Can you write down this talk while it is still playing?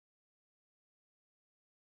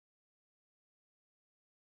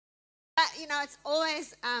it's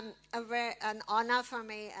always an honor for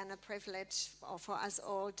me and a privilege for us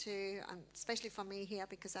all to, especially for me here,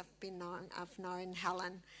 because I've known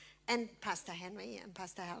Helen and Pastor Henry and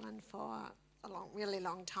Pastor Helen for a really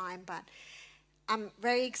long time. But I'm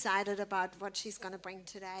very excited about what she's going to bring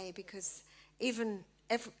today, because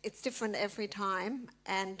it's different every time.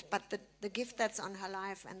 But the gift that's on her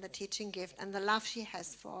life, and the teaching gift, and the love she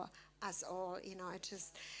has for us all, it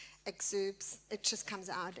just exudes, it just comes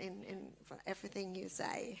out in everything you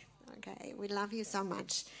say. Okay, we love you so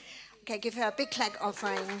much. Okay, give her a big clap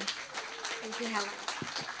offering. Thank you, Helen.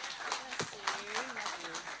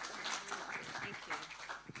 Thank you.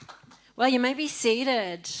 Well, you may be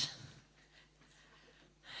seated.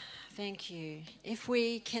 Thank you. If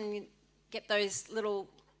we can get those little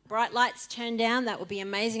bright lights turned down, that would be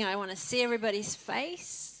amazing. I want to see everybody's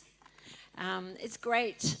face. It's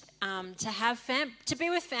great to be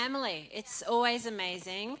with family. It's always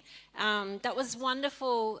amazing. That was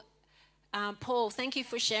wonderful, Paul. Thank you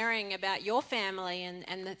for sharing about your family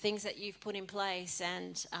and the things that you've put in place.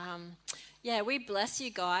 And we bless you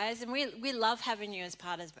guys, and we love having you as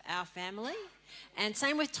part of our family. And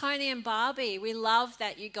same with Tony and Barbie. We love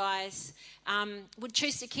that you guys would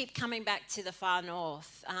choose to keep coming back to the far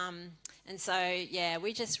north. And so,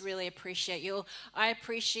 we just really appreciate you. I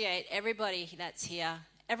appreciate everybody that's here,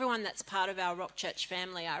 everyone that's part of our Rock Church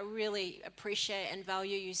family. I really appreciate and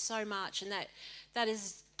value you so much, and that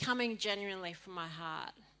is coming genuinely from my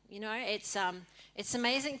heart. It's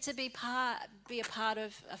amazing to be a part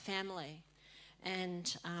of a family. And,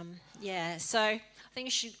 so I think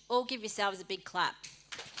you should all give yourselves a big clap.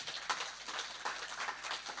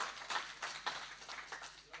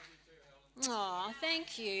 Oh,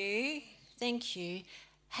 thank you. Thank you.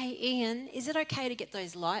 Hey, Ian, is it okay to get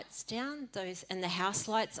those lights down, and the house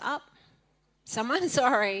lights up? Someone?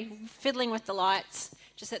 Sorry, fiddling with the lights.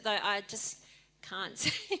 I just can't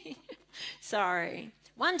see. Sorry.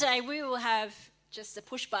 One day we will have just a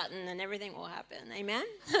push button and everything will happen. Amen?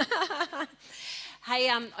 Hey,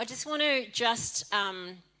 I just want to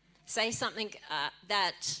say something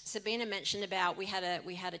that Sabina mentioned about. We had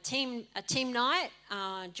a team night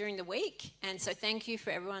during the week, and so thank you for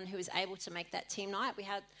everyone who was able to make that team night. We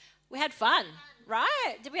had fun,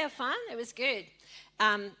 right? Did we have fun? It was good.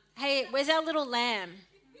 Hey, where's our little lamb?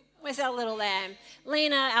 Where's our little lamb?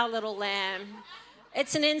 Lena, our little lamb.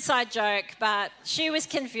 It's an inside joke, but she was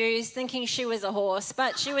confused, thinking she was a horse,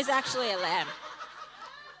 but she was actually a lamb.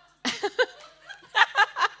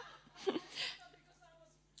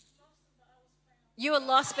 You were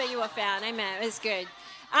lost, but you were found. Amen. It was good.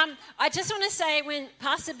 I just want to say, when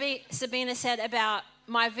Pastor Sabina said about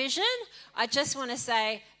my vision, I just want to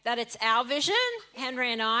say that it's our vision,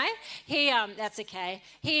 Henry and I. That's okay.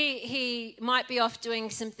 He might be off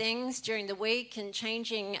doing some things during the week and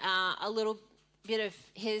changing a little bit of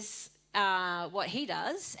his what he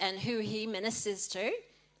does and who he ministers to.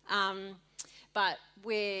 But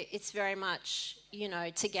it's very much,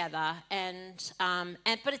 together,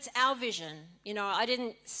 but it's our vision. I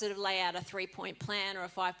didn't sort of lay out a 3-point plan or a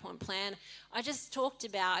 5-point plan. I just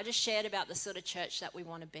shared about the sort of church that we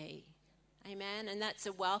want to be. Amen. And that's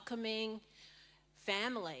a welcoming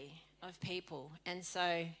family of people. And so,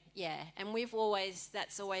 and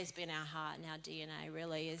that's always been our heart and our DNA,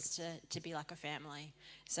 really, is to be like a family.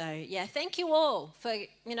 So, thank you all for,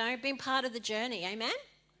 being part of the journey. Amen.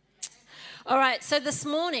 All right, so this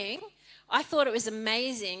morning, I thought it was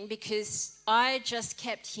amazing because I just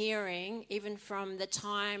kept hearing, even from the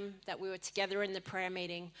time that we were together in the prayer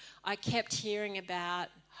meeting, I kept hearing about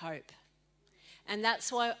hope. And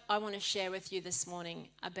that's why I want to share with you this morning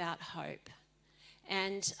about hope.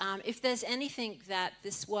 And if there's anything that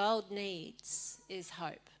this world needs, is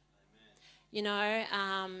hope.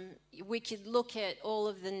 We could look at all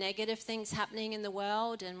of the negative things happening in the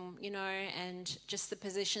world and just the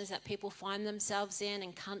positions that people find themselves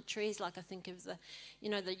in countries, like I think of the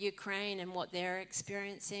Ukraine and what they're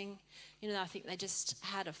experiencing. I think they just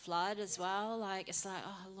had a flood as well. It's like,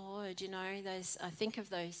 oh Lord, I think of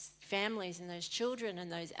those families and those children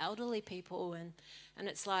and those elderly people and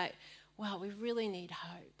it's like, wow, we really need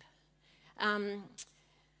hope.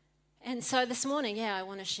 And so this morning, I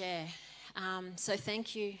want to share. So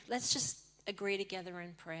thank you. Let's just agree together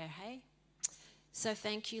in prayer, hey? So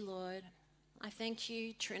thank you, Lord. I thank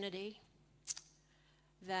you, Trinity,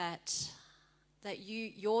 that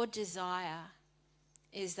your desire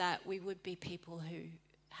is that we would be people who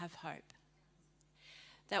have hope,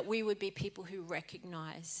 that we would be people who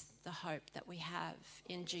recognize the hope that we have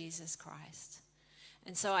in Jesus Christ.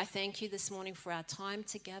 And so I thank you this morning for our time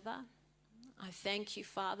together. I thank you,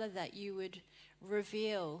 Father, that you would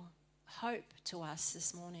reveal hope to us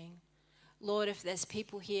this morning. Lord, if there's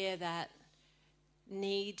people here that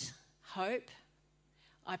need hope,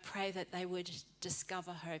 I pray that they would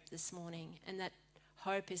discover hope this morning, and that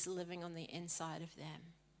hope is living on the inside of them.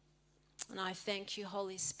 And I thank you,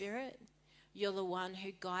 Holy Spirit. You're the one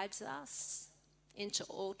who guides us into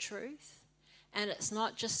all truth. And it's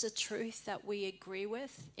not just a truth that we agree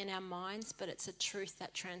with in our minds, but it's a truth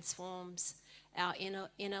that transforms our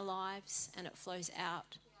inner lives, and it flows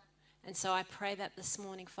out. And so I pray that this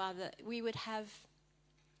morning, Father, we would have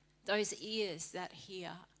those ears that hear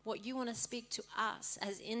what you want to speak to us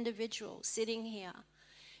as individuals sitting here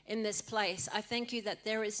in this place. I thank you that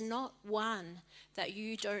there is not one that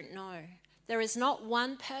you don't know. There is not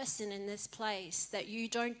one person in this place that you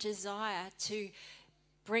don't desire to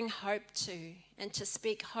bring hope to and to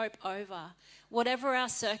speak hope over. Whatever our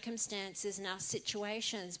circumstances and our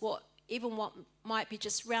situations, even what might be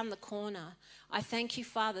just round the corner, I thank you,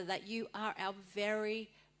 Father, that you are our very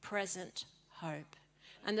present hope.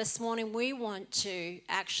 And this morning we want to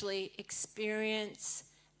actually experience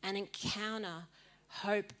and encounter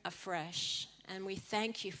hope afresh. And we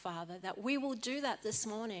thank you, Father, that we will do that this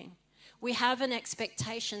morning. We have an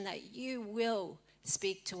expectation that you will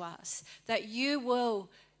speak to us, that you will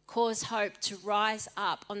cause hope to rise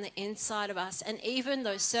up on the inside of us. And even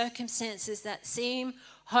those circumstances that seem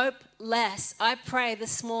hopeless, I pray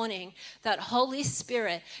this morning that, Holy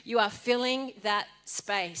Spirit, you are filling that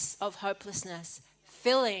space of hopelessness,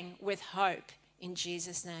 filling with hope in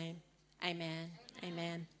Jesus' name. Amen.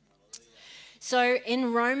 Amen. So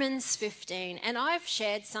in Romans 15, and I've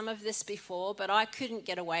shared some of this before, but I couldn't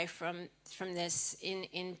get away from this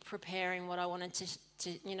in preparing what I wanted to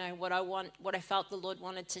what I felt the Lord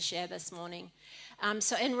wanted to share this morning.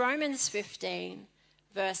 So in Romans 15,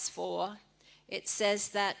 verse 4, it says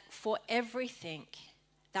that for everything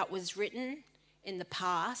that was written in the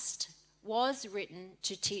past was written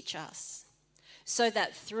to teach us, so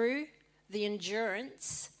that through the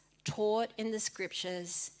endurance taught in the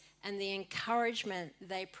scriptures and the encouragement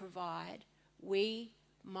they provide, we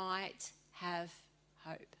might have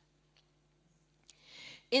hope.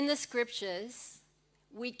 In the scriptures,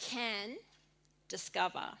 we can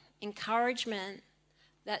discover encouragement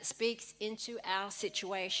that speaks into our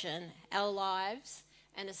situation, our lives,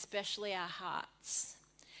 and especially our hearts.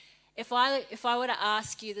 If I were to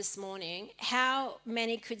ask you this morning, how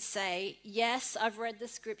many could say, yes, I've read the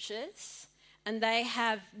scriptures, and they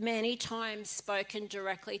have many times spoken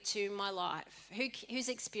directly to my life? Who's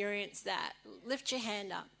experienced that? Lift your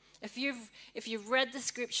hand up. If you've read the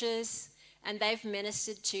scriptures and they've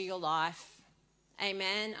ministered to your life,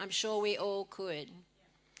 amen. I'm sure we all could.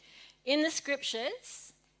 In the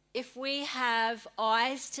scriptures, if we have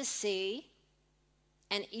eyes to see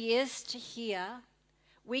and ears to hear,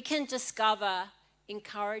 we can discover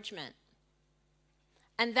encouragement.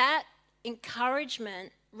 And that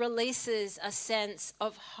encouragement releases a sense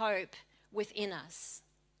of hope within us.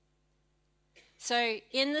 So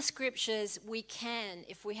in the scriptures, we can,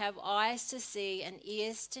 if we have eyes to see and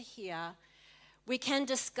ears to hear, we can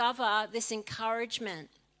discover this encouragement.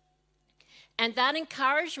 And that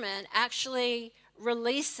encouragement actually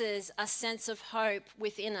releases a sense of hope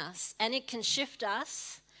within us. And it can shift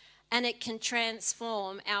us, and it can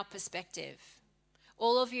transform our perspective.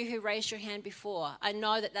 All of you who raised your hand before, I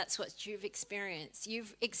know that that's what you've experienced.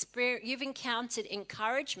 You've encountered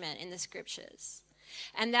encouragement in the scriptures.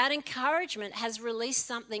 And that encouragement has released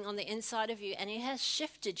something on the inside of you, and it has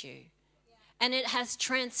shifted you. And it has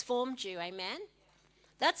transformed you, amen?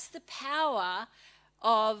 That's the power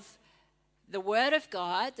of the Word of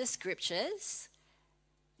God, the scriptures,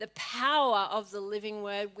 the power of the living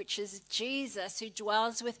Word, which is Jesus who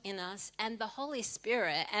dwells within us, and the Holy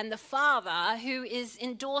Spirit and the Father who is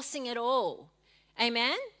endorsing it all.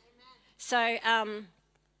 Amen? So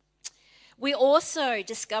we also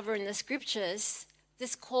discover in the scriptures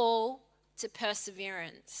this call to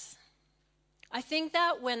perseverance. I think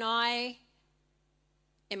that when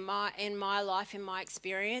in my life, in my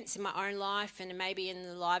experience, in my own life, and maybe in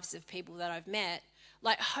the lives of people that I've met,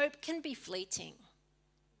 like hope can be fleeting.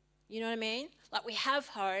 You know what I mean? Like we have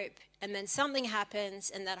hope, and then something happens,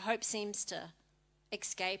 and that hope seems to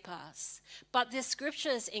escape us. But the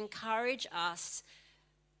scriptures encourage us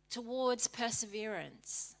towards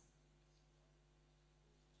perseverance.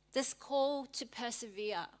 This call to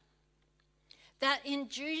persevere. That in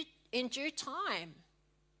due time,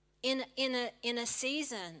 in a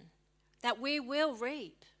season, that we will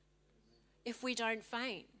reap if we don't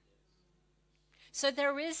faint. So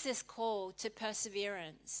there is this call to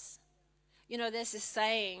perseverance. You know, there's this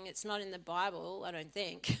saying, it's not in the Bible, I don't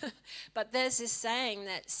think, but there's this saying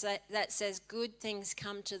that says good things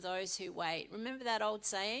come to those who wait. Remember that old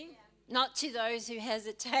saying? not to those who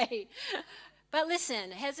hesitate. But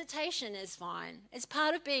listen, hesitation is fine. It's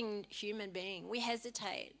part of being a human being. We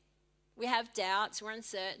hesitate. We have doubts. We're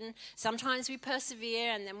uncertain. Sometimes we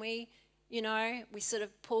persevere and then we sort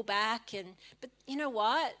of pull back. But you know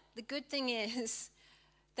what? The good thing is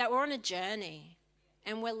that we're on a journey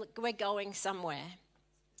and we're going somewhere.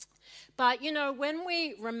 But, when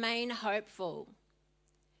we remain hopeful,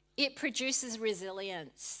 it produces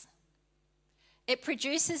resilience. It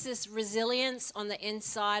produces this resilience on the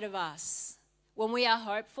inside of us. When we are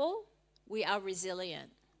hopeful, we are resilient.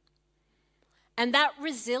 And that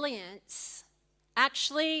resilience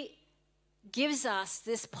actually gives us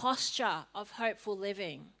this posture of hopeful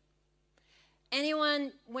living.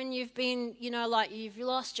 Anyone, when you've been, you've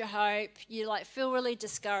lost your hope, you feel really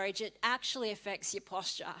discouraged, it actually affects your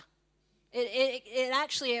posture. It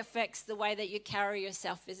actually affects the way that you carry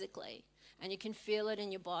yourself physically, and you can feel it in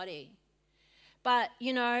your body. But,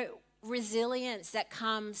 resilience that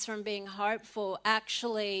comes from being hopeful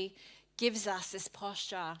actually gives us this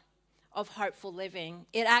posture of hopeful living.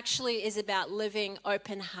 It actually is about living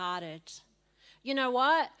open-hearted. You know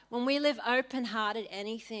what? When we live open-hearted,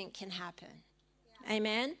 anything can happen. Yeah.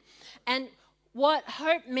 Amen? And what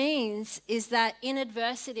hope means is that in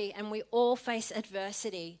adversity, and we all face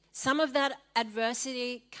adversity, some of that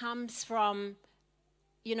adversity comes from,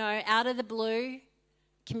 out of the blue. It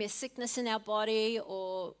can be a sickness in our body,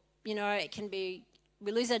 or, it can be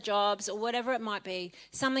we lose our jobs or whatever it might be,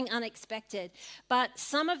 something unexpected. But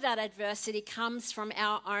some of that adversity comes from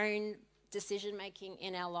our own decision-making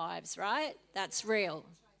in our lives, right? That's real,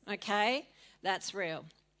 okay? That's real.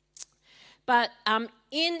 But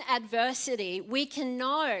in adversity, we can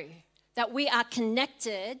know that we are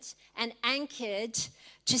connected and anchored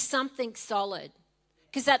to something solid.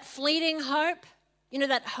 Because that fleeting hope,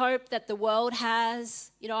 that hope that the world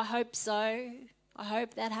has, I hope so. I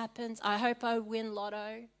hope that happens. I hope I win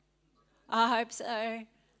lotto. I hope so.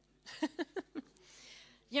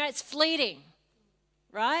 It's fleeting,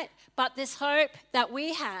 right? But this hope that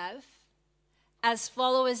we have as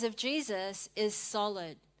followers of Jesus is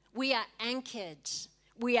solid. We are anchored.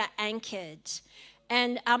 We are anchored.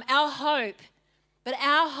 And our hope,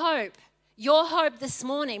 your hope this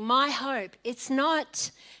morning, my hope, it's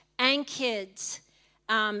not anchored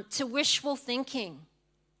to wishful thinking.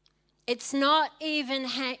 It's not even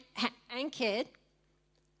anchored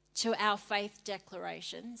to our faith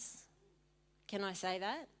declarations. Can I say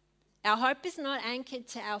that? Our hope is not anchored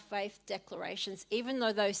to our faith declarations, even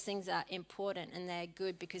though those things are important and they're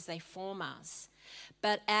good because they form us.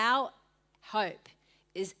 But our hope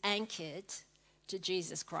is anchored to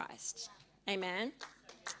Jesus Christ. Amen?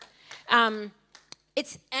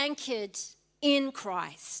 It's anchored in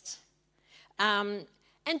Christ. And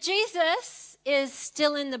Jesus is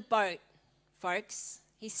still in the boat, folks.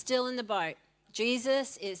 He's still in the boat.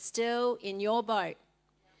 Jesus is still in your boat.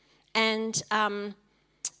 And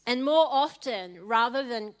more often, rather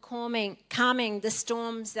than calming the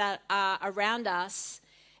storms that are around us,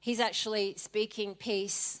 he's actually speaking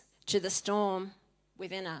peace to the storm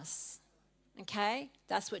within us. Okay?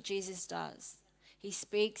 That's what Jesus does. He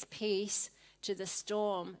speaks peace to the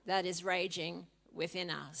storm that is raging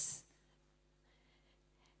within us.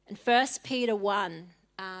 In 1 Peter 1,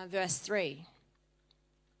 verse 3,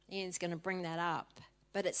 Ian's going to bring that up.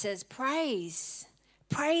 But it says, Praise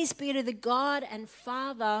be to the God and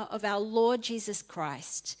Father of our Lord Jesus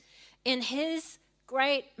Christ. In his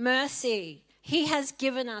great mercy, he has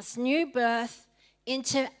given us new birth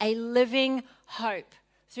into a living hope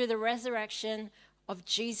through the resurrection of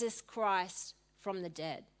Jesus Christ from the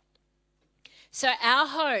dead. So our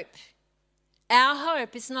hope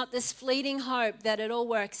is not this fleeting hope that it all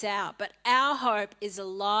works out, but our hope is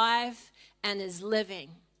alive and is living.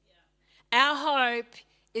 Our hope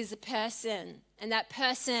is a person, and that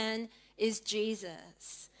person is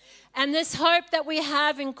Jesus. And this hope that we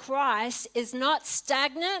have in Christ is not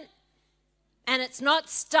stagnant, and it's not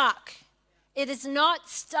stuck. It is not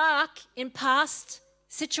stuck in past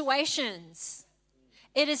situations.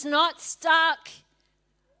 It is not stuck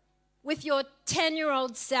with your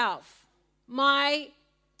 10-year-old self. My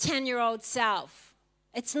 10-year-old self.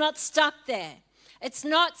 It's not stuck there. It's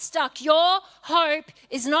not stuck. Your hope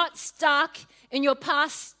is not stuck in your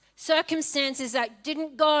past circumstances that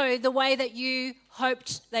didn't go the way that you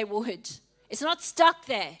hoped they would. It's not stuck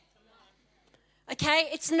there. Okay?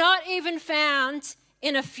 It's not even found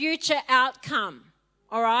in a future outcome.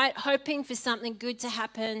 All right? Hoping for something good to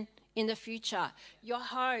happen in the future. Your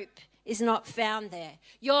hope is not found there.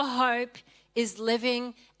 Your hope is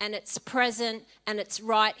living, and it's present, and it's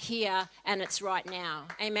right here, and it's right now.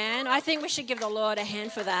 Amen? I think we should give the Lord a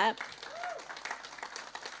hand for that.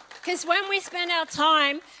 Because when we spend our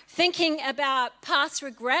time thinking about past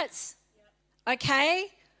regrets, okay,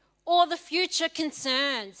 or the future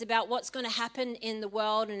concerns about what's going to happen in the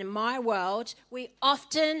world and in my world, we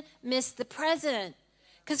often miss the present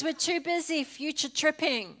because we're too busy future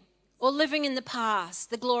tripping or living in the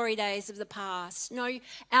past, the glory days of the past. No,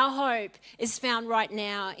 our hope is found right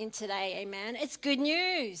now in today, amen? It's good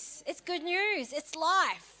news. It's good news. It's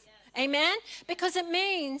life. Amen? Because it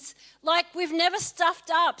means like we've never stuffed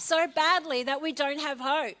up so badly that we don't have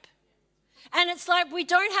hope. And it's like we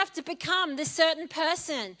don't have to become this certain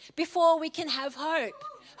person before we can have hope.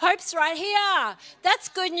 Hope's right here. That's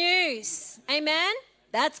good news. Amen?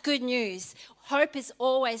 That's good news. Hope is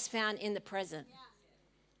always found in the present.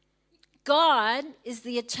 God is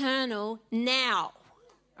the eternal now.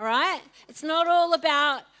 All right? It's not all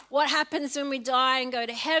about what happens when we die and go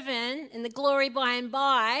to heaven in the glory by and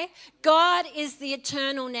by. God is the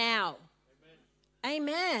eternal now. Amen.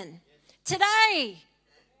 Amen. Today,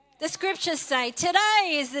 the scriptures say, today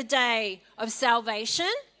is the day of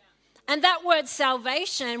salvation. And that word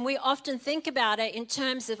salvation, we often think about it in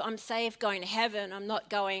terms of I'm saved going to heaven, I'm not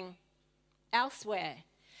going elsewhere.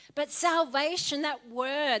 But salvation, that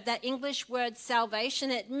word, that English word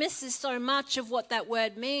salvation, it misses so much of what that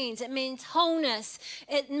word means. It means wholeness.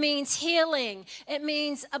 It means healing. It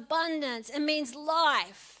means abundance. It means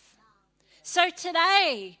life. So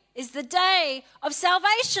today is the day of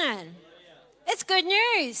salvation. It's good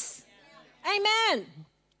news. Amen.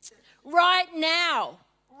 Right now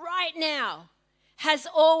has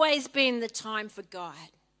always been the time for God.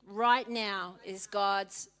 Right now is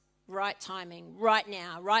God's right timing, right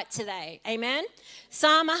now, right today. Amen?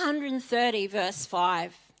 Psalm 130, verse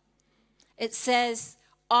 5. It says,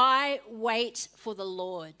 I wait for the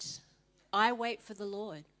Lord. I wait for the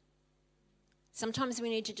Lord. Sometimes we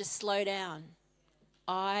need to just slow down.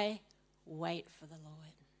 I wait for the Lord.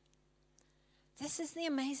 This is the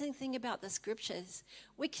amazing thing about the scriptures.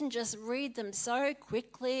 We can just read them so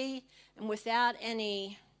quickly and without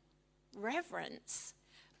any reverence.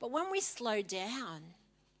 But when we slow down,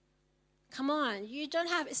 come on,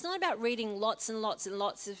 it's not about reading lots and lots and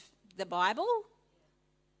lots of the Bible.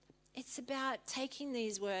 It's about taking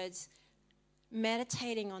these words,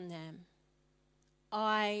 meditating on them.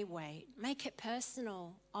 I wait. Make it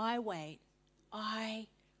personal. I wait. I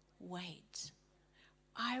wait.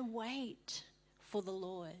 I wait for the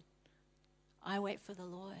Lord. I wait for the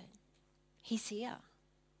Lord. He's here.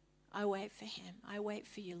 I wait for him. I wait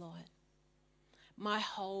for you, Lord. My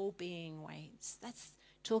whole being waits. That's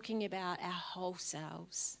talking about our whole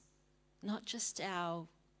selves, not just our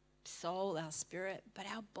soul, our spirit, but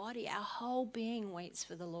our body, our whole being waits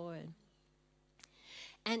for the Lord.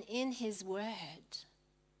 And in his word,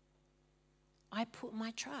 I put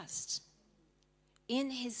my trust.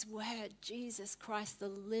 In his word, Jesus Christ, the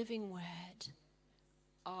living word,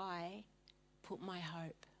 I put my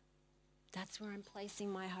hope. That's where I'm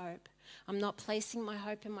placing my hope. I'm not placing my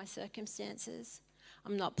hope in my circumstances.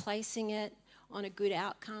 I'm not placing it on a good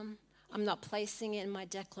outcome. I'm not placing it in my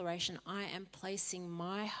declaration. I am placing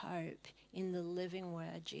my hope in the living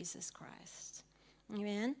word, Jesus Christ.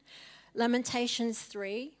 Amen. Lamentations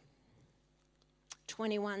 3,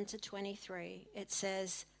 21 to 23. It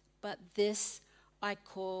says, but this I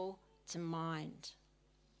call to mind,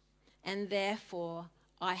 and therefore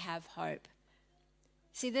I have hope.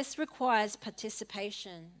 See, this requires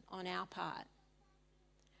participation on our part.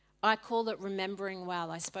 I call it remembering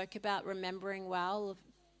well. I spoke about remembering well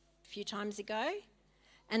a few times ago.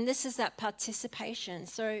 And this is that participation.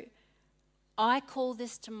 So I call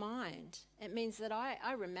this to mind. It means that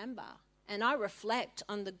I remember and I reflect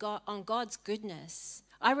on God's goodness.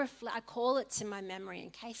 I call it to my memory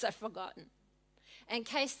in case I've forgotten. In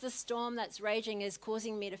case the storm that's raging is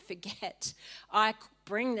causing me to forget, I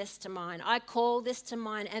bring this to mind. I call this to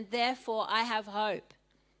mind, and therefore I have hope.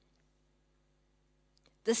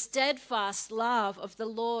 The steadfast love of the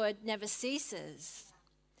Lord never ceases.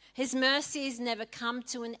 His mercies never come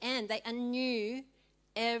to an end. They are new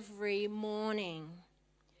every morning.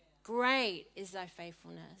 Great is thy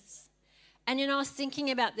faithfulness. And I was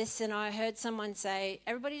thinking about this and I heard someone say,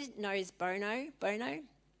 everybody knows Bono,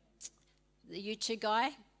 the U2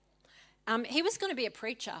 guy. He was going to be a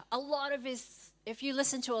preacher. If you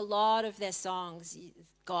listen to a lot of their songs,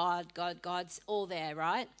 God's all there,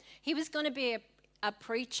 right? He was going to be a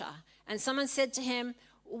preacher. And someone said to him,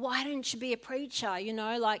 why don't you be a preacher?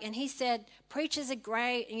 And he said, preachers are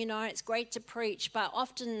great, it's great to preach, but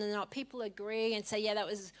often people agree and say, yeah, that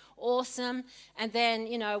was awesome. And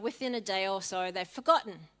then, within a day or so, they've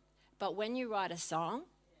forgotten. But when you write a song,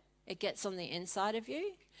 it gets on the inside of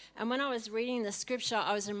you. And when I was reading the scripture,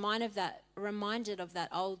 I was reminded of that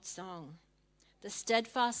old song. The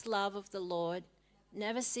steadfast love of the Lord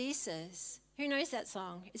never ceases. Who knows that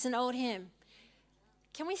song? It's an old hymn.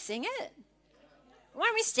 Can we sing it? Why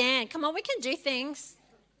don't we stand? Come on, we can do things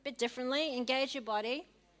a bit differently. Engage your body.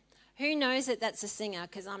 Who knows that that's a singer?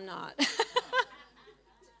 Because I'm not.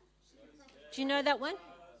 Do you know that one?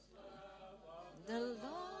 The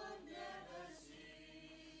Lord never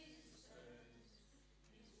ceases.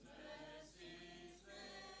 His mercies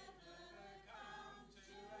never come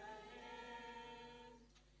to an end.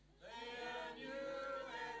 They are new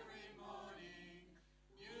every morning,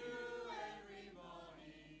 new every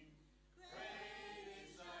morning. Great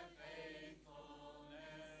is thy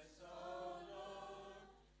faithfulness, O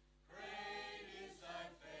Lord. Great is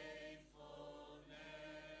thy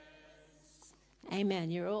faithfulness.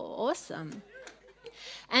 Amen. You're all awesome.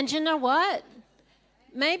 And you know what?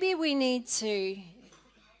 Maybe we need to,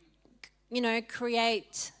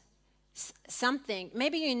 create something.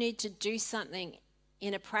 Maybe you need to do something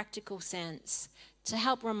in a practical sense to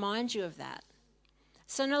help remind you of that.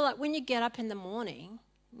 So, like when you get up in the morning,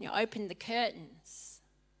 you open the curtains,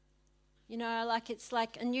 it's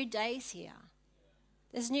like a new day's here.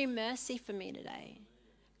 There's new mercy for me today.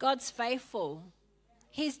 God's faithful.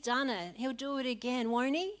 He's done it. He'll do it again,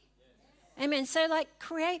 won't he? Amen. So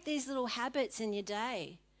create these little habits in your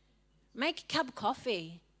day. Make a cup of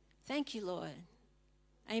coffee. Thank you, Lord.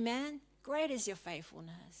 Amen. Great is your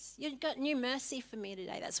faithfulness. You've got new mercy for me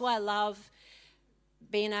today. That's why I love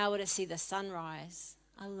being able to see the sunrise.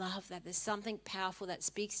 I love that. There's something powerful that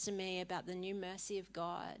speaks to me about the new mercy of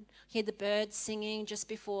God. Hear the birds singing just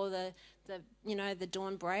before the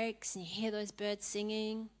dawn breaks, and you hear those birds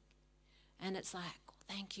singing, and it's like,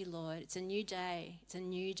 thank you, Lord. It's a new day. It's a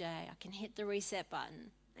new day. I can hit the reset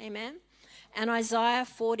button. Amen. And Isaiah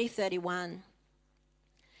 40:31,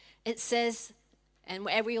 it says, and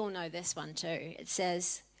we all know this one too, it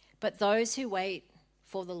says, but those who wait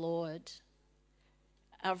for the Lord,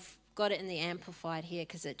 I've got it in the Amplified here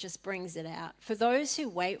because it just brings it out. For those who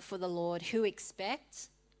wait for the Lord, who expect,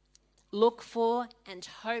 look for, and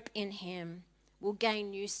hope in him, will gain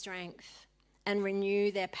new strength and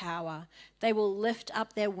renew their power. They will lift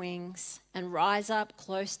up their wings and rise up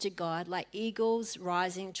close to God like eagles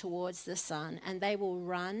rising towards the sun, and they will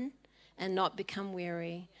run and not become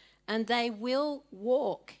weary, and they will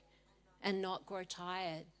walk and not grow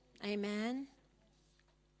tired. Amen.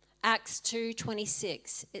 Acts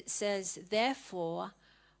 2:26, it says, therefore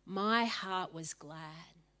my heart was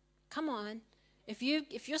glad. Come on. If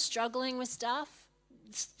you're struggling with stuff,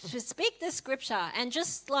 speak this scripture and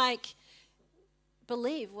just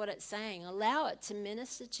believe what it's saying. Allow it to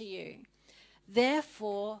minister to you.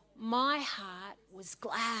 Therefore, my heart was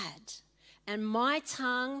glad, and my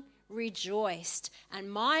tongue rejoiced,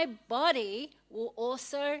 and my body will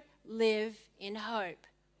also live in hope.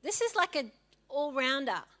 This is like an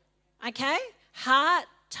all-rounder, okay? Heart,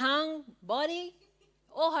 tongue, body,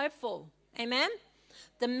 all hopeful. Amen?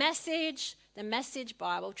 The Message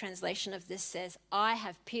Bible translation of this says, I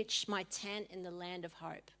have pitched my tent in the land of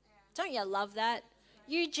hope. Don't you love that?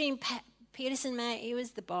 Eugene Peterson, mate, he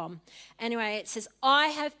was the bomb. Anyway, it says, I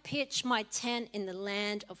have pitched my tent in the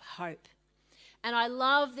land of hope. And I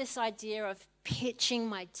love this idea of pitching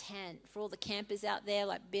my tent for all the campers out there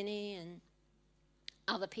like Binny and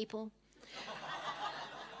other people.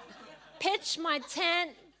 Pitch my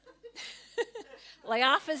tent.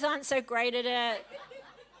 Leafas aren't so great at it.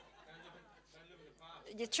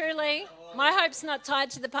 Truly, my hope's not tied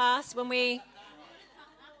to the past.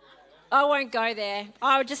 I won't go there.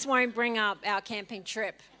 I just won't bring up our camping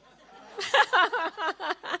trip.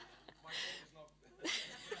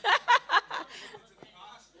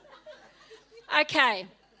 Okay.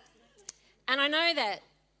 And I know that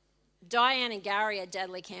Diane and Gary are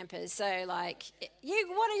deadly campers. So what you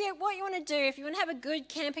want to do if you want to have a good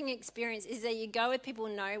camping experience is that you go with people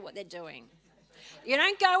who know what they're doing. You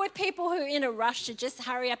don't go with people who are in a rush to just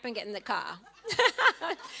hurry up and get in the car.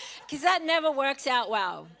 Because that never works out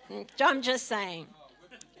well. I'm just saying.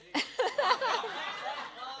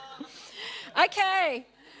 Okay.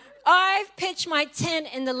 I've pitched my tent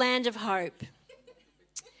in the land of hope.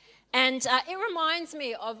 And it reminds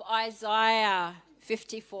me of Isaiah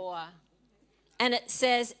 54. And it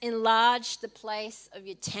says, enlarge the place of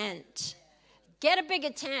your tent. Get a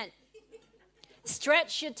bigger tent.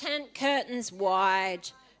 Stretch your tent curtains wide.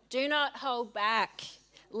 Do not hold back.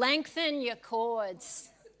 Lengthen your cords.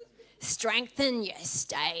 Strengthen your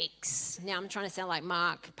stakes. Now I'm trying to sound like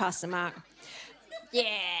Pastor Mark.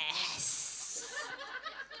 Yes.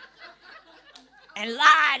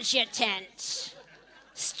 Enlarge your tent.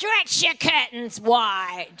 Stretch your curtains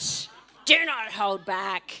wide. Do not hold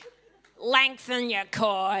back. Lengthen your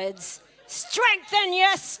cords. Strengthen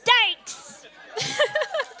your stakes.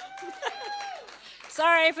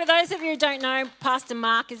 Sorry, for those of you who don't know, Pastor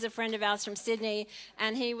Mark is a friend of ours from Sydney,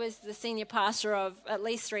 and he was the senior pastor of at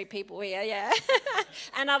least 3 people here, yeah.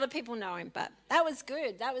 And other people know him, but that was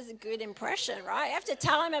good. That was a good impression, right? You have to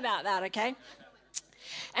tell him about that, okay?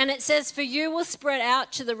 And it says, for you will spread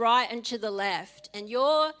out to the right and to the left, and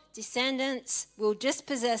your descendants will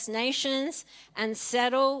dispossess nations and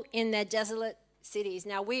settle in their desolate cities.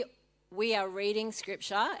 Now, we are reading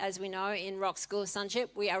scripture, as we know in Rock School of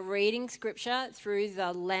Sonship. We are reading scripture through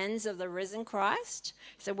the lens of the risen Christ.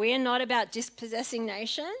 So we are not about dispossessing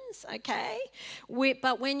nations, okay?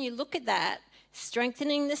 But when you look at that,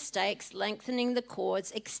 strengthening the stakes, lengthening the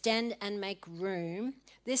cords, extend and make room,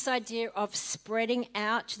 this idea of spreading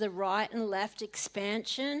out to the right and left,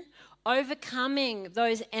 expansion, overcoming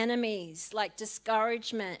those enemies like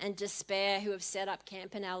discouragement and despair who have set up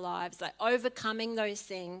camp in our lives, like overcoming those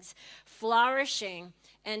things, flourishing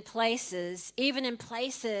in places, even in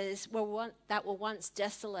places that were once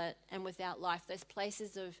desolate and without life, those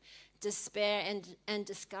places of despair and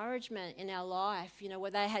discouragement in our life, you know,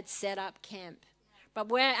 where they had set up camp. But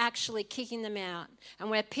we're actually kicking them out,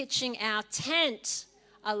 and we're pitching our tent,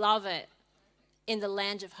 I love it, in the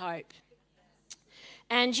land of hope.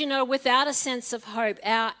 And, you know, without a sense of hope,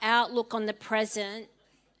 our outlook on the present,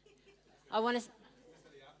 I want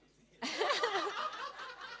to...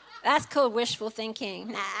 That's called wishful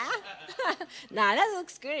thinking. Nah. Nah, that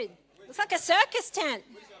looks good. Looks like a circus tent.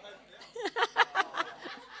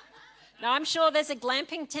 No, I'm sure there's a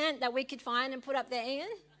glamping tent that we could find and put up there, Ian.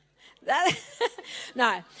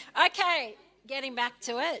 No. Okay, getting back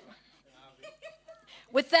to it.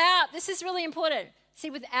 This is really important. See,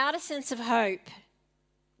 without a sense of hope,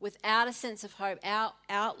 our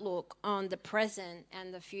outlook on the present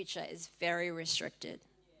and the future is very restricted.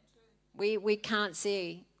 We can't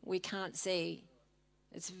see.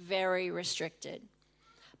 It's very restricted.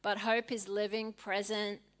 But hope is living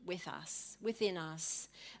present with us, within us.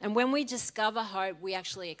 And when we discover hope, we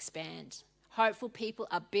actually expand. Hopeful people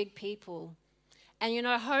are big people. And you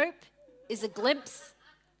know, hope is a glimpse.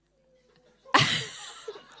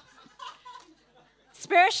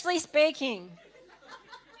 Spiritually speaking.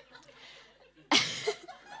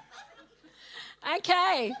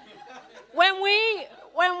 Okay. When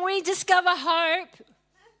we discover hope,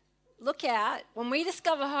 look out. When we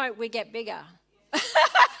discover hope, we get bigger.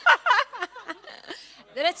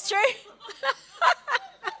 That's true.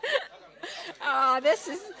 Oh, this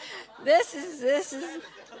is.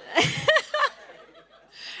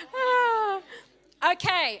 Oh.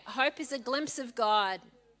 Okay, hope is a glimpse of God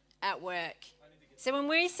at work. So when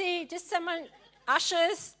we see just someone,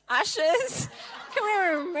 ushers, can we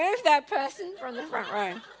remove that person from the front row?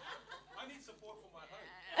 I need support for my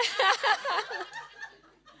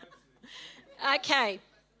home. Okay,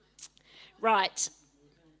 right.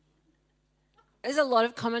 There's a lot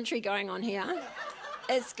of commentary going on here.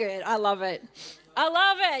 It's good. I love it.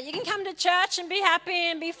 You can come to church and be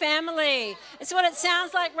happy and be family. It's what it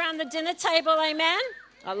sounds like around the dinner table, amen?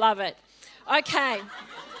 I love it. Okay.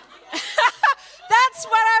 That's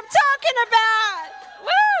what I'm talking about.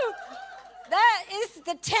 Woo! That is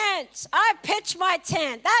the tent. I pitch my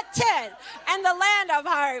tent. That tent and the land of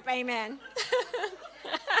hope, amen.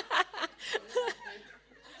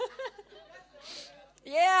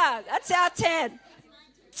 Yeah, that's our tent.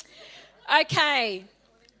 Okay.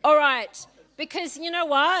 All right. Because you know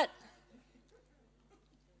what?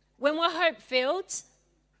 When we're hope-filled,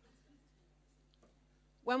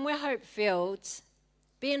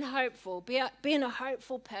 being hopeful, being a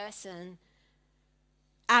hopeful person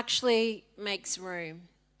actually makes room.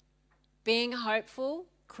 Being hopeful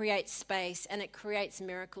creates space, and it creates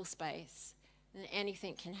miracle space. And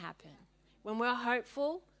anything can happen. When we're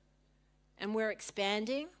hopeful and we're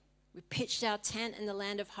expanding, we pitched our tent in the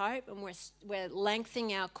land of hope, and we're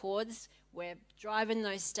lengthening our cords, we're driving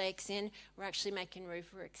those stakes in, we're actually making room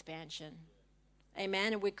for expansion.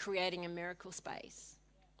 Amen? And we're creating a miracle space.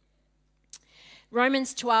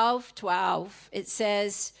 Romans 12:12, it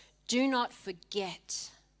says, do not forget,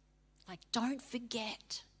 don't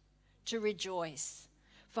forget to rejoice,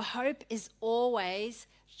 for hope is always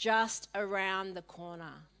just around the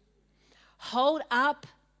corner. Hold up,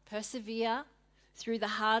 persevere through the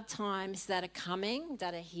hard times that are coming,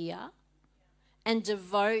 that are here, and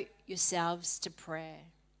devote yourselves to prayer.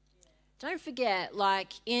 Don't forget,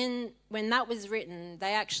 when that was written,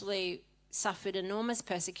 they actually suffered enormous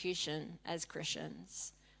persecution as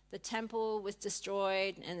Christians. the temple was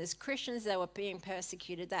destroyed and there's Christians that were being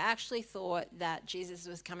persecuted, they actually thought that Jesus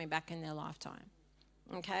was coming back in their lifetime.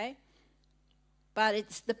 Okay? But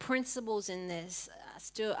it's the principles in this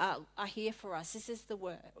still are here for us. This is the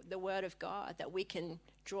word of God that we can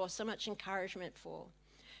draw so much encouragement for.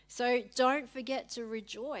 So don't forget to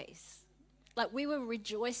rejoice. Like we were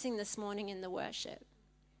rejoicing this morning in the worship.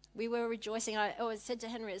 We were rejoicing. I always said to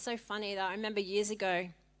Henry, it's so funny that I remember years ago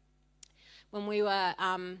when we were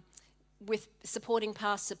with supporting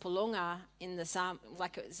Pastor Palunga in the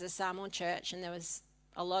it was a Samoan church, and there was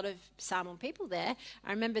a lot of Samoan people there.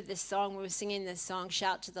 I remember this song, we were singing this song,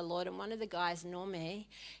 Shout to the Lord, and one of the guys, Normie,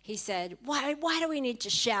 he said, why do we need to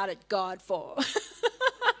shout at God for?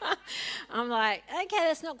 I'm like, okay,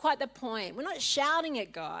 that's not quite the point. We're not shouting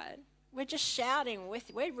at God. We're just shouting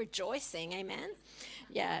we're rejoicing, amen?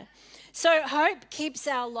 Yeah. So hope keeps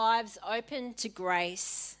our lives open to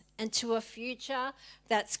grace and to a future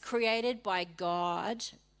that's created by God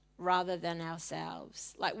rather than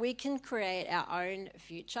ourselves. Like we can create our own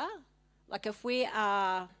future. Like if we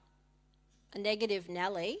are a negative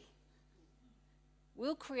Nelly,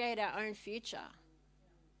 we'll create our own future.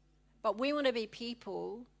 But we want to be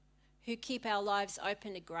people who keep our lives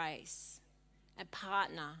open to grace and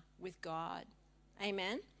partner with God.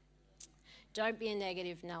 Amen? Don't be a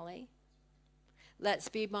negative Nelly. Let's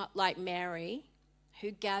be like Mary,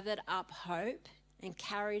 who gathered up hope and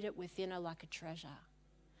carried it within her like a treasure.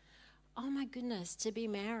 Oh my goodness, to be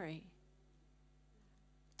Mary.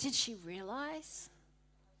 Did she realize?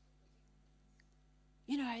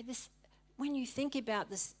 You know, when you think about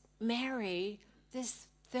this, Mary, this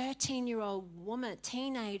 13-year-old woman,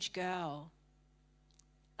 teenage girl,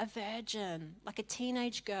 a virgin, like a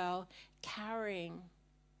teenage girl carrying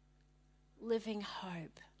living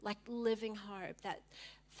hope that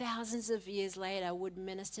thousands of years later would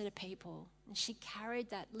minister to people. And she carried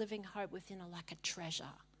that living hope within her like a treasure.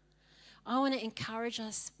 I want to encourage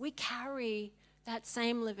us. We carry that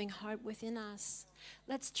same living hope within us.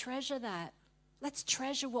 Let's treasure that. Let's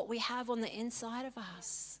treasure what we have on the inside of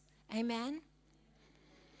us. Amen?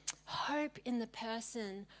 Hope in the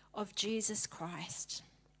person of Jesus Christ.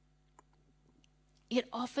 It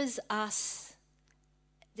offers us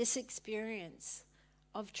this experience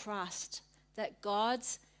of trust that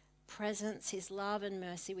God's presence, his love and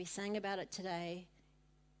mercy, we sang about it today,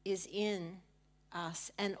 is in us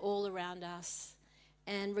and all around us.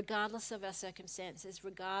 And regardless of our circumstances,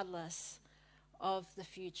 regardless of the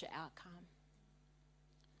future outcome.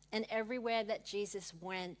 And everywhere that Jesus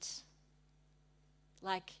went,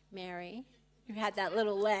 like Mary, who had that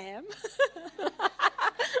little lamb,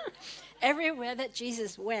 everywhere that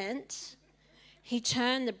Jesus went, he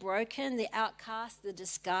turned the broken, the outcast, the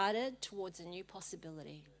discarded towards a new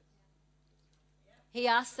possibility. He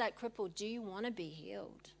asked that cripple, do you want to be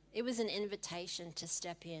healed? It was an invitation to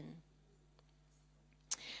step in.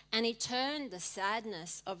 And he turned the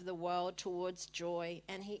sadness of the world towards joy,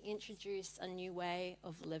 and he introduced a new way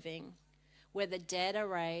of living where the dead are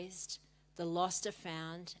raised, the lost are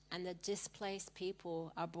found, and the displaced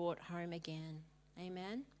people are brought home again.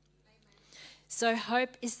 Amen? So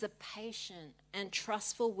hope is the patient and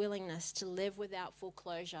trustful willingness to live without full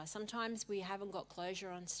closure. Sometimes we haven't got closure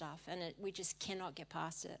on stuff and we just cannot get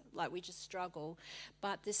past it. Like we just struggle.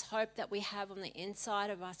 But this hope that we have on the inside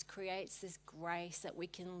of us creates this grace that we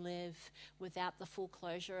can live without the full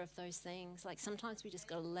closure of those things. Like sometimes we just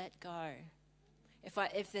got to let go.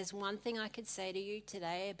 If there's one thing I could say to you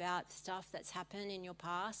today about stuff that's happened in your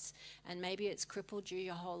past, and maybe it's crippled you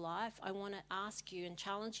your whole life, I want to ask you and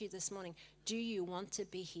challenge you this morning, do you want to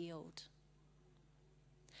be healed?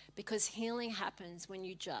 Because healing happens when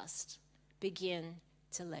you just begin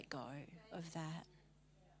to let go of that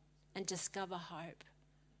and discover hope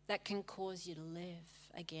that can cause you to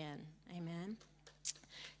live again. Amen?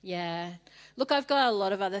 Yeah. Look, I've got a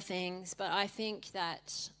lot of other things, but I think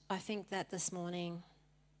that this morning,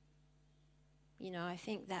 I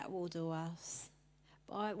think that will do us.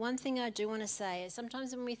 But one thing I do want to say is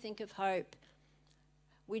sometimes when we think of hope,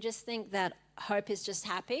 we just think that hope is just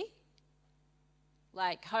happy.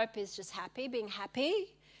 Like hope is just happy, being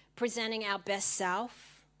happy, presenting our best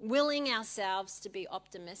self, willing ourselves to be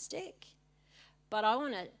optimistic. But I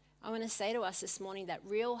want to say to us this morning that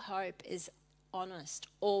real hope is honest,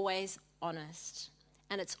 always honest,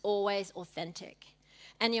 and it's always authentic.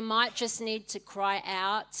 And you might just need to cry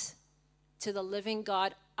out to the living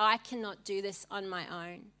God, I cannot do this on my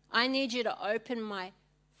own. I need you to open my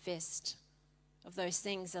fist of those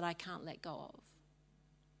things that I can't let go of.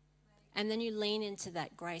 And then you lean into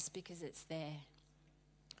that grace because it's there.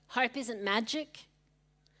 Hope isn't magic,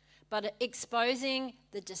 but exposing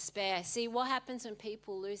the despair. See, what happens when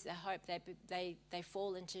people lose their hope? They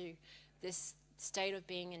fall into this state of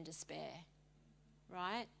being in despair,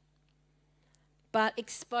 right? But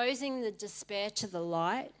exposing the despair to the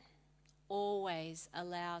light always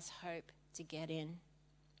allows hope to get in.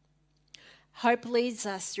 Hope leads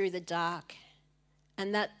us through the dark.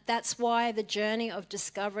 And that's why the journey of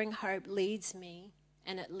discovering hope leads me,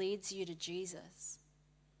 and it leads you to Jesus.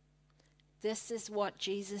 This is what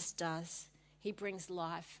Jesus does. He brings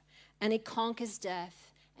life, and he conquers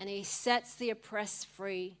death, and he sets the oppressed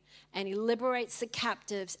free, and he liberates the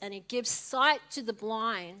captives, and he gives sight to the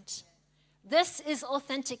blind. This is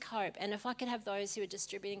authentic hope. And if I could have those who are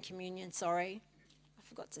distributing communion, sorry, I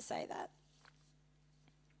forgot to say that.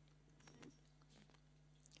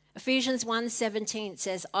 Ephesians 1:17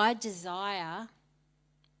 says, I desire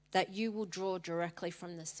that you will draw directly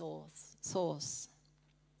from the source.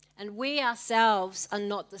 And we ourselves are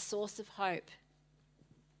not the source of hope.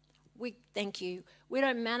 Thank you. We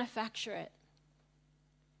don't manufacture it.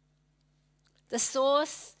 The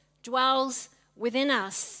source dwells within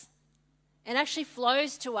us and actually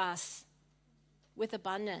flows to us with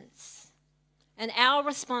abundance. And our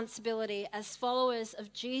responsibility as followers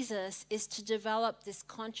of Jesus is to develop this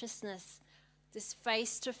consciousness, this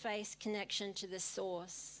face-to-face connection to this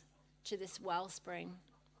source, to this wellspring.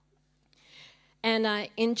 And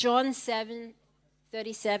in John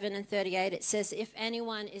 7:37 and 38, it says, if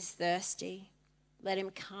anyone is thirsty, let him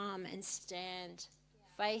come and stand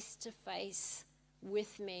face-to-face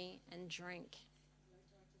with me and drink.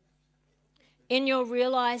 In your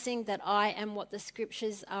realizing that I am what the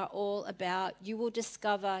scriptures are all about, you will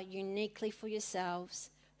discover uniquely for yourselves,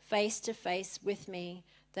 face to face with me,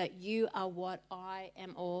 that you are what I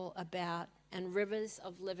am all about, and rivers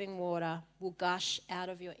of living water will gush out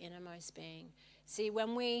of your innermost being. See,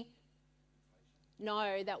 when we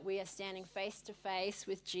know that we are standing face to face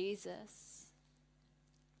with Jesus,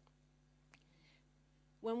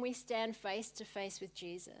 when we stand face to face with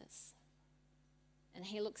Jesus, and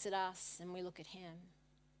he looks at us and we look at him,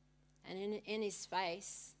 and in his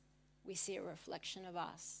face we see a reflection of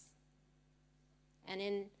us, and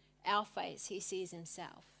in our face he sees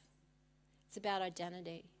himself. It's about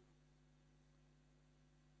identity.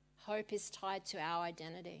 Hope is tied to our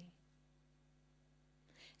identity.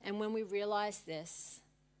 And when we realize this,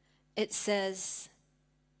 it says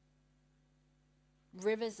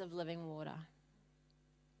rivers of living water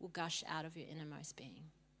will gush out of your innermost being.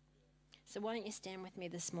 So why don't you stand with me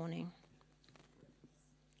this morning?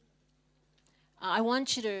 I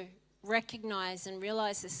want you to recognize and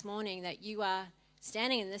realize this morning that you are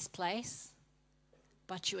standing in this place,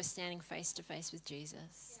 but you are standing face to face with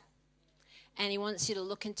Jesus. And he wants you to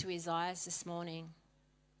look into his eyes this morning,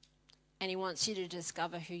 and he wants you to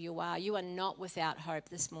discover who you are. You are not without hope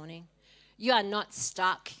this morning. You are not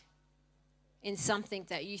stuck in something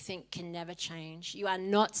that you think can never change. You are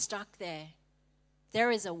not stuck there.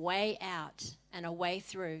 There is a way out and a way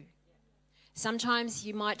through. Sometimes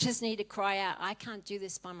you might just need to cry out, I can't do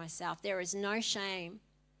this by myself. There is no shame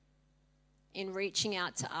in reaching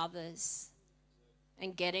out to others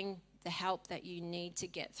and getting the help that you need to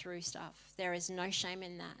get through stuff. There is no shame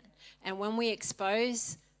in that. And when we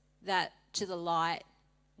expose that to the light,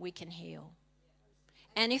 we can heal.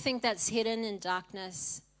 Anything that's hidden in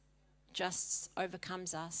darkness just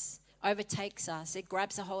overcomes us, overtakes us. It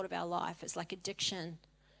grabs a hold of our life. It's like addiction.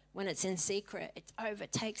 When it's in secret, it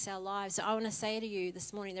overtakes our lives. So I want to say to you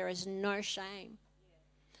this morning, there is no shame.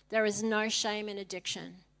 There is no shame in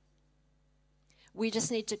addiction. We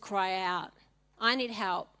just need to cry out, I need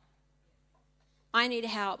help. I need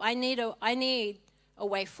help. I need a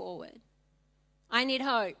way forward. I need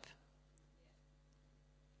hope.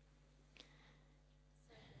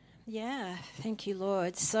 Yeah, thank you,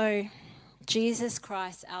 Lord. So Jesus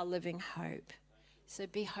Christ, our living hope. So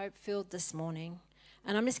be hope-filled this morning.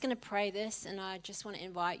 And I'm just going to pray this, and I just want to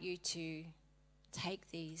invite you to take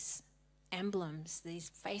these emblems, these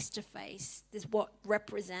face-to-face, this what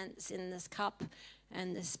represents in this cup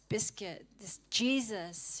and this biscuit, this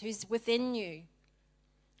Jesus who's within you,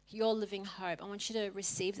 your living hope. I want you to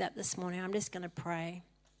receive that this morning. I'm just going to pray.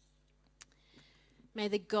 May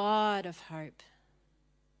the God of hope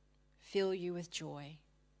fill you with joy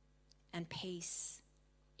and peace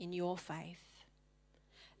in your faith,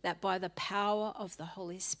 that by the power of the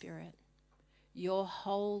Holy Spirit, your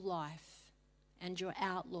whole life and your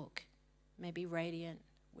outlook may be radiant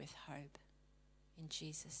with hope. In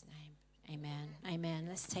Jesus' name, amen. Amen.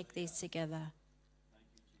 Let's take these together.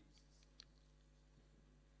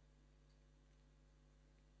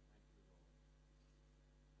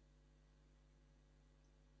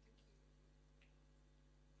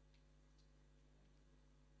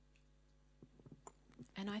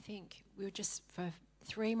 And I think we'll just, for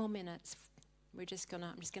 3 more minutes, I'm just going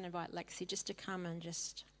to invite Lexi just to come and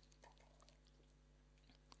just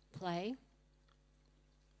play.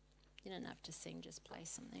 You don't have to sing, just play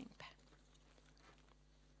something.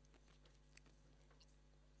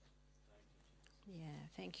 Yeah,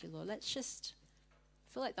 thank you, Lord. Let's just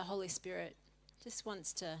feel like the Holy Spirit just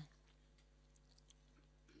wants to.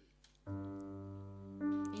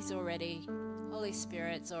 Holy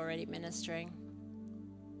Spirit's already ministering.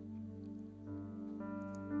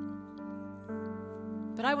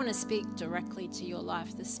 But I want to speak directly to your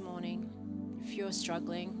life this morning. If you're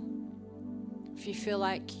struggling, if you feel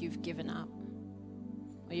like you've given up,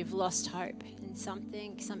 or you've lost hope in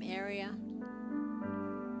something, some area,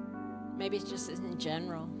 maybe it's just in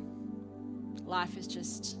general. Life is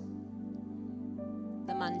just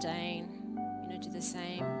the mundane, do the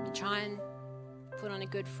same. You try and put on a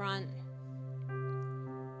good front.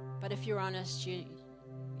 But if you're honest, you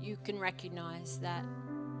can recognize that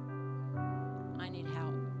I need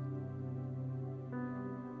help.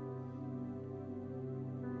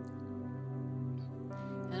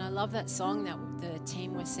 And I love that song that the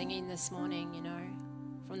team was singing this morning,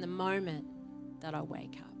 from the moment that I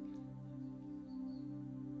wake up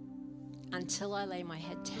until I lay my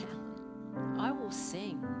head down, I will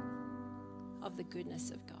sing of the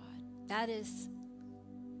goodness of God. That is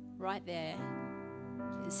right there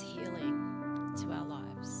is healing to our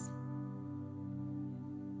lives.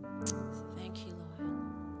 So thank you, Lord.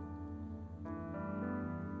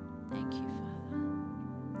 Thank you, Father.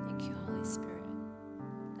 Thank you, Holy Spirit.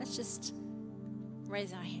 Let's just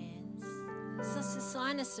raise our hands. It's just a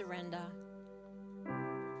sign of surrender.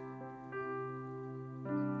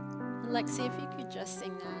 And Lexi, if you could just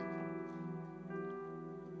sing that.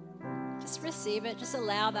 Just receive it. Just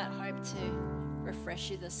allow that hope to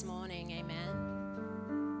refresh you this morning. Amen.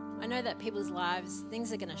 I know that people's lives,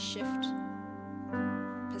 things are going to shift.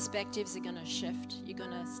 Perspectives are going to shift. You're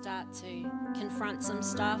going to start to confront some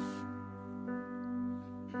stuff.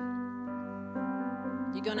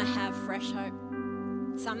 You're going to have fresh hope.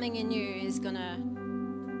 Something in you is going to,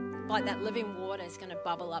 like that living water, is going to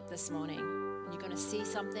bubble up this morning. And you're going to see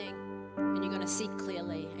something, and you're going to see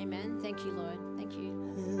clearly. Amen. Thank you, Lord. Thank you.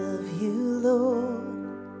 Love you, Lord.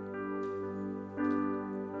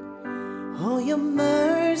 Oh, your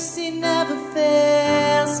mercy never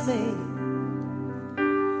fails me.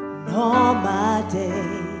 In all my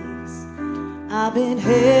days, I've been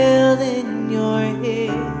held in your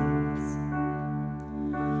hands.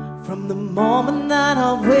 From the moment that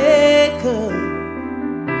I wake up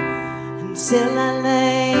until I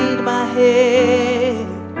laid my head,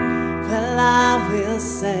 well, I will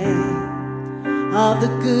sing of the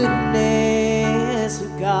goodness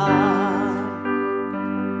of God.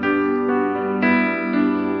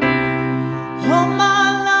 All my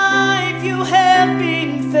life you have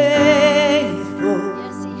been faithful.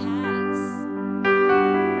 Yes, He has.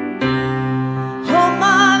 All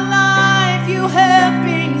my life you have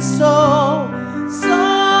been so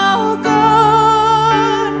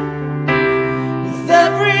good. With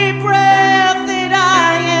every breath that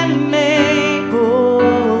I am able,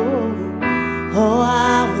 oh, I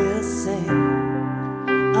will sing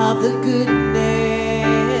of the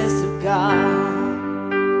goodness of God.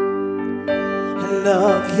 I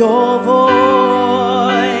love your voice.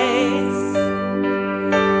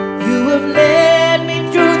 You have led me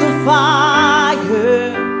through the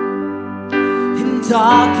fire in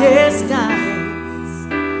darkest nights.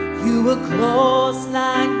 You were close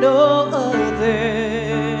like no other.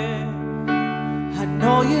 I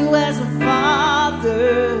know you as a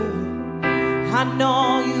father. I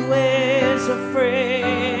know you as a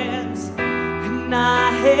friend, and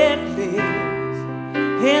I have lived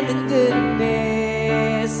in the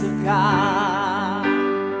goodness of God.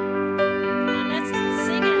 Let's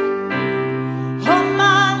sing it. All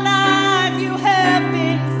my life you have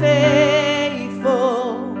been faithful.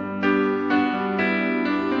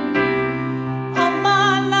 All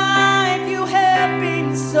my life you have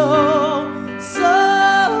been so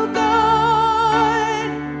good.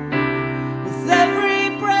 With every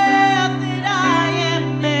breath that I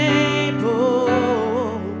am able,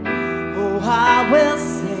 oh, I will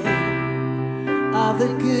sing of the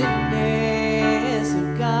goodness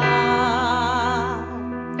of God.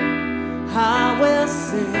 I will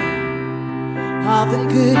sing of the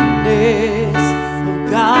goodness of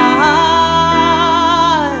God.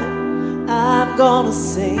 I'm gonna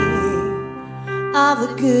sing of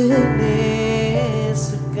the goodness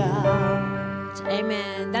of God.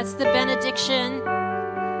 Amen. That's the benediction.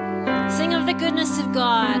 Sing of the goodness of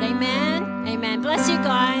God. Amen. Amen. Bless you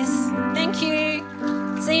guys. Thank you.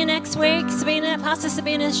 See you next week. Pastor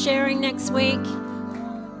Sabina's sharing next week.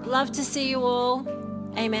 Love to see you all.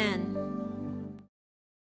 Amen.